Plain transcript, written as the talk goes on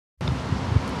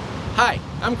Hi,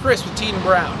 I'm Chris with Teed &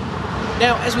 Brown.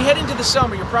 Now, as we head into the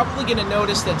summer, you're probably going to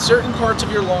notice that certain parts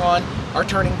of your lawn are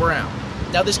turning brown.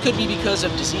 Now, this could be because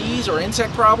of disease or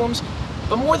insect problems,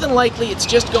 but more than likely it's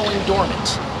just going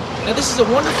dormant. Now, this is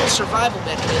a wonderful survival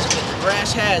mechanism that the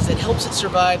grass has that helps it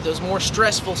survive those more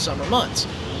stressful summer months.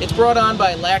 It's brought on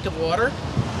by lack of water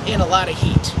and a lot of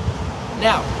heat.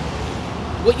 Now,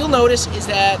 what you'll notice is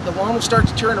that the lawn will start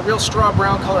to turn a real straw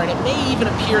brown color, and it may even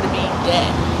appear to be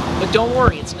dead. But don't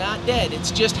worry, it's not dead.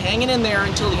 It's just hanging in there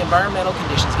until the environmental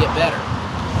conditions get better.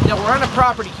 Now, we're on a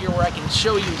property here where I can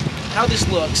show you how this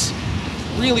looks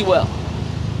really well.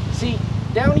 See,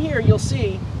 down here you'll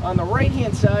see on the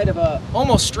right-hand side of a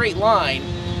almost straight line,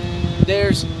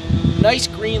 there's nice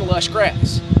green lush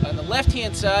grass. On the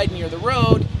left-hand side near the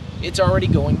road, it's already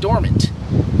going dormant.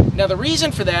 Now, the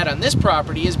reason for that on this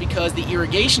property is because the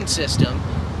irrigation system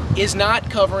is not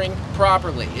covering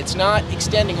properly. It's not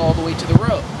extending all the way to the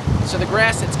road. So the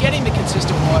grass that's getting the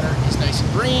consistent water is nice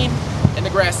and green, and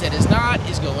the grass that is not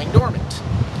is going dormant.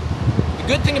 The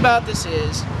good thing about this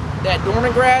is that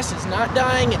dormant grass is not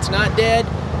dying, it's not dead,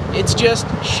 it's just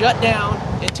shut down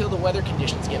until the weather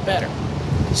conditions get better.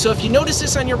 So if you notice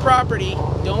this on your property,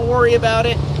 don't worry about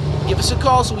it. Give us a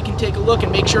call so we can take a look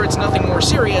and make sure it's nothing more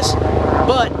serious.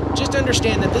 But just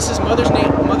understand that this is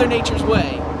Mother Nature's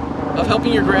way of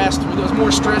helping your grass through those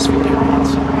more stressful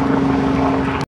periods.